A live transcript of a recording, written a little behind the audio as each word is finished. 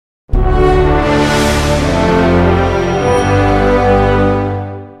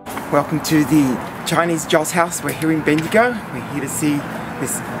welcome to the Chinese Joss House. We're here in Bendigo. We're here to see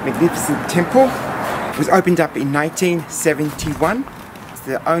this magnificent temple. It was opened up in 1971. It's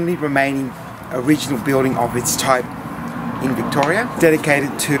the only remaining original building of its type in Victoria,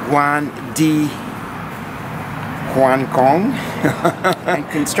 dedicated to Guan Di Huan Gong and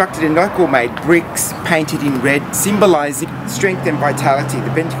constructed in local made bricks painted in red, symbolising strength and vitality.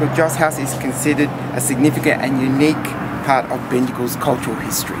 The Bendigo Joss House is considered a significant and unique part of Bendigo's cultural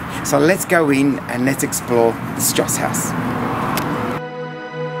history. So let's go in and let's explore this Joss House.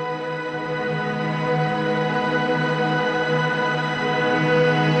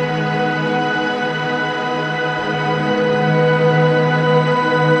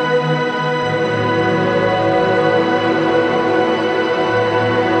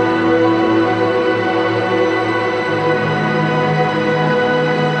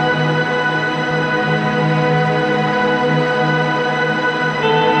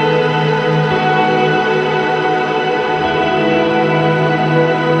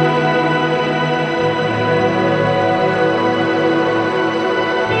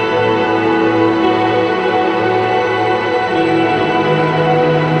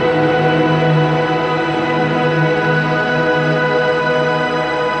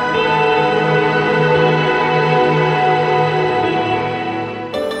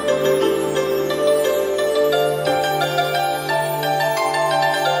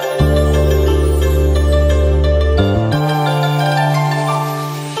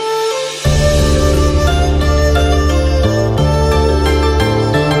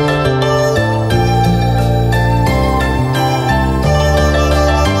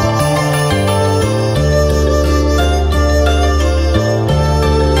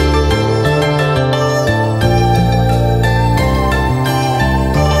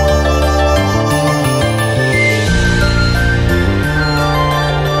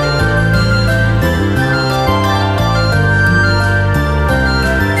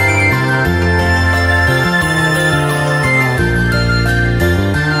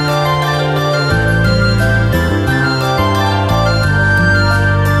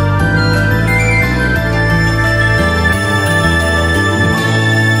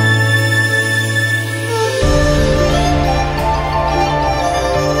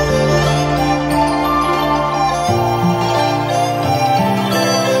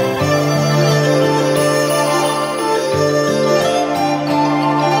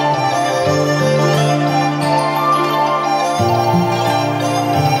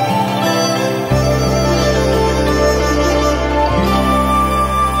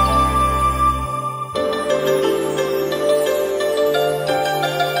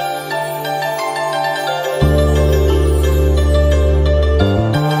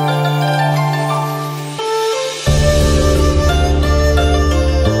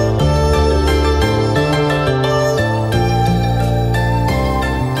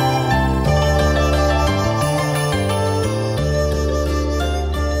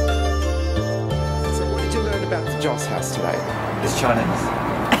 Joss House today. It's Chinese.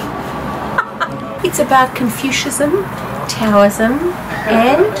 It's about Confucianism, Taoism,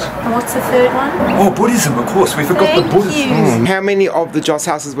 and what's the third one? Oh, Buddhism, of course. We forgot the Buddhism. How many of the Joss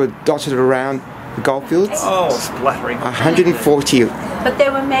houses were dotted around the goldfields? Oh, splattering. 140. But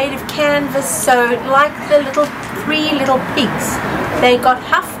they were made of canvas, so like the three little pigs, they got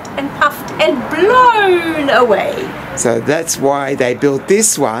huffed and puffed and blown away. So that's why they built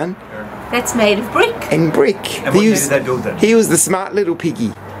this one. That's made of brick. And brick. And what year did they build it? He was the smart little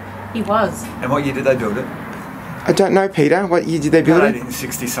piggy. He was. And what year did they build it? I don't know, Peter. What year did they build it?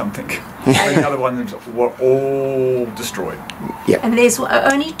 1860 something. The other ones were all destroyed. Yeah. And there's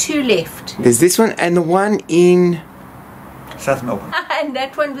only two left. There's this one and the one in South Melbourne. And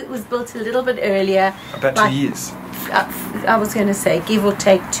that one was built a little bit earlier. About 2 years. I was going to say, give or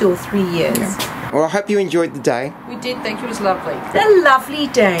take 2 or 3 years. Yeah. Well, I hope you enjoyed the day. We did, thank you, it was lovely. A lovely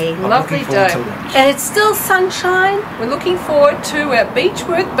day. Lovely day. And it's still sunshine. We're looking forward to our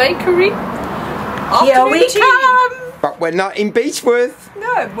Beechworth Bakery. Here we come! But we're not in Beechworth.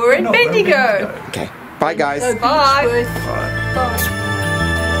 No, we're in Bendigo. Okay. Bye, guys. Bye. Bye.